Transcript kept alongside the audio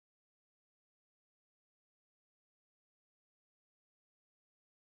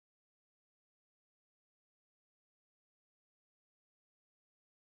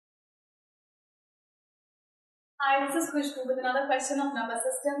Hi, this is Khushbu with another question of number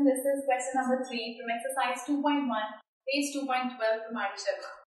system. This is question number 3 from exercise 2.1, page 2.12 from R.D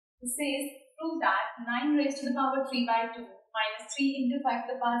Sharma. It says, prove that 9 raised to the power 3 by 2 minus 3 into 5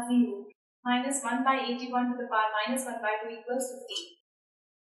 to the power 0 minus 1 by 81 to the power minus 1 by 2 equals 15.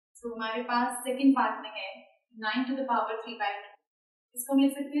 So हमारे पास second part में है 9 to the power 3 by 2. इसको हम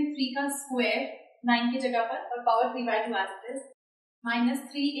लिख सकते हैं 3 का square 9 की जगह पर और power 3 by 2 as it is minus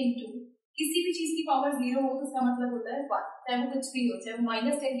 3 into किसी भी चीज की पावर 0 हो तो उसका मतलब होता है 1, चाहे वो कुछ भी हो, चाहे वो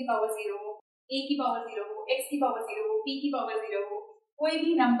 -10 की पावर 0 हो, a की पावर 0 हो, x की पावर 0 हो, p की पावर 0 हो, कोई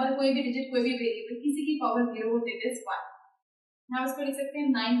भी नंबर, कोई भी डिजिट, कोई भी वेरिएबल किसी की पावर 0 हो तो इट इज 1. हम इसको लिख सकते हैं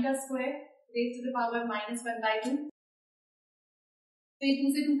 9 का square raise to the power -1 by 2. तो ये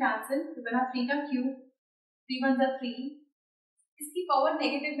 2 से 2 कैंसिल, तो बना 3 का क्यूब, 3 1 जा 3. इसकी पावर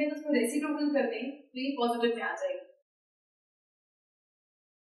नेगेटिव में तो उसको रेसिप्रोकल कर दें तो ये पॉजिटिव में आ जाएगी.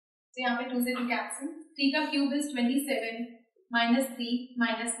 तो यहाँ पे 2 से 2 कैंसिल. 3 का cube is 27 minus 3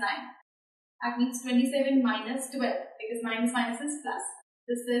 minus 9. That means 27 minus 12 because minus minus is plus.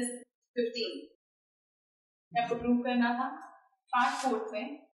 This is 15. आपको प्रूव करना था. पार्ट 4 में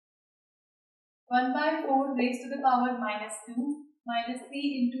 1 by 4 raised to the power -2 minus 3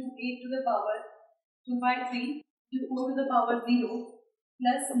 into 8 to the power 2 by 3 to 4 to the power 0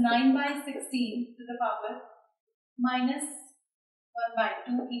 plus 9 by 16 to the power minus 1 by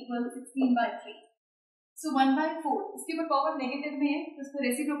 2 equals 16 by 3. So 1 by 4 इसके ऊपर power negative में है तो इसको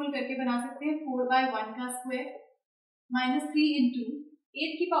रेसिप्रोकल करके बना सकते हैं 4 by 1 का स्क्वायर minus 3 into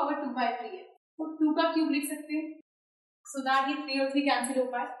 8 की पावर 2 by 3 है तो 2 का क्यूब लिख सकते हैं so that ये 3 और 3 कैंसिल हो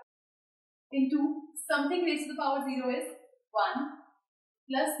पाए into something raised to the power 0 is 1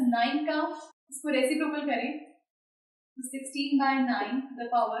 plus 9 का इसको रेसिप्रोकल करें तो 16 by 9 the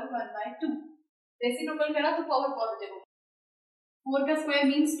power 1 by 2. Reciprocal करा तो पावर पॉजिटिव होगा. 4 का स्क्वायर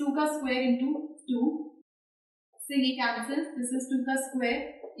मीन्स 2 का स्क्वायर इंटू 2 से ये कैंसिल. दिस इज 2 का स्क्वायर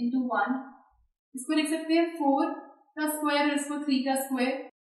इंटू 1. इसको लिख सकते हैं 4 का स्क्वायर और इसको 3 का square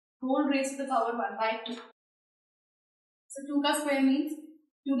whole raise to the power 1 by 2. सो 2 का square means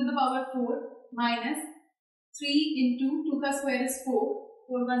 2 to the power 4 minus 3 into 2 का स्क्वायर इज 4,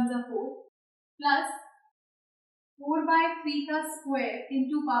 4 1 जा 4 प्लस 4 by 3 का स्क्वायर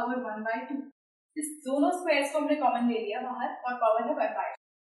इंटू पावर 1 by 2. इस दोनों स्क्वायर्स को हमने कॉमन ले लिया बाहर और पावर है 1 by 2.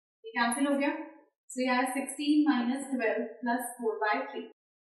 ये कैंसिल हो गया. सो यह है 16 minus 12 plus 4 by 3.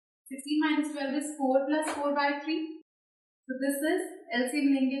 16 minus 12 is 4 plus 4 by 3. So this is LCM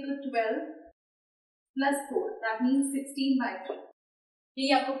लेंगे तो 12 plus 4. That means 16 by 3.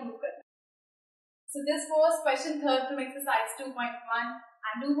 ये आपको प्रूव करना. So this was question 3rd from exercise 2.1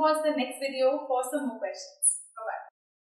 and do watch the next video for some more questions.